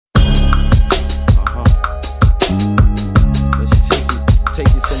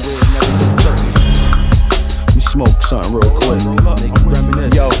something real quick.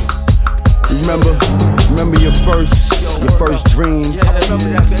 Yo, remember your first dream,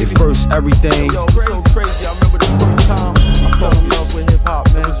 your first everything. Yo, it was so crazy. I remember the first time I fell in love with hip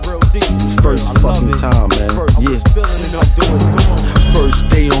hop, man. It was real deep. First fucking time, man. Yeah. First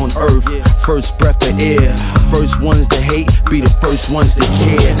day on earth, first breath of air. First ones to hate, be the first ones to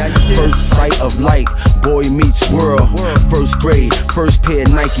care. First sight of light, boy meets world. First grade, first pair of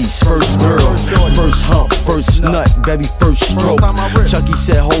Nikes, first girl. First hump, first nut, very first stroke. Chucky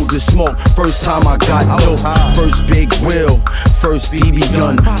said hold the smoke, first time I got dope. First big wheel, first BB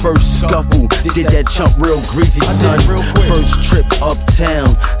gun. First scuffle, did that chump real greasy, son. First trip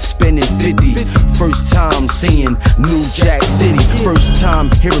uptown, spending 50. First time seeing New Jack City. First time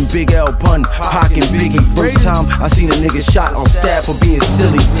hearing Big L pun, Pac and Biggie. First time I seen a nigga shot on staff for being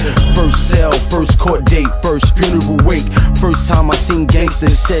silly. First cell, first court date, first funeral wake. First time I seen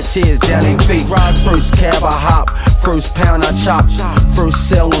gangsters shed tears down their face. First cab I hop, first pound I chop. First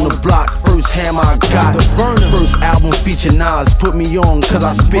cell on the block, first hammer I got. First album feature Nas, put me on cause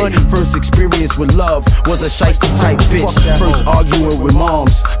I spit. First experience with love was a shiesty type bitch. First arguing with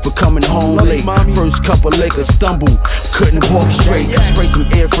moms for coming home late. First couple Lakers stumble, couldn't walk straight. Spray some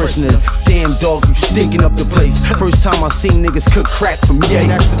air freshener, damn dog you stinking up the place. First time I seen niggas cook crack from yay.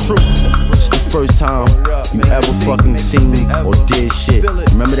 That's the truth. It's the first time you ever fucking seen me or did shit.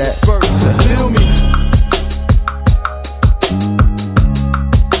 Remember that? Feel me?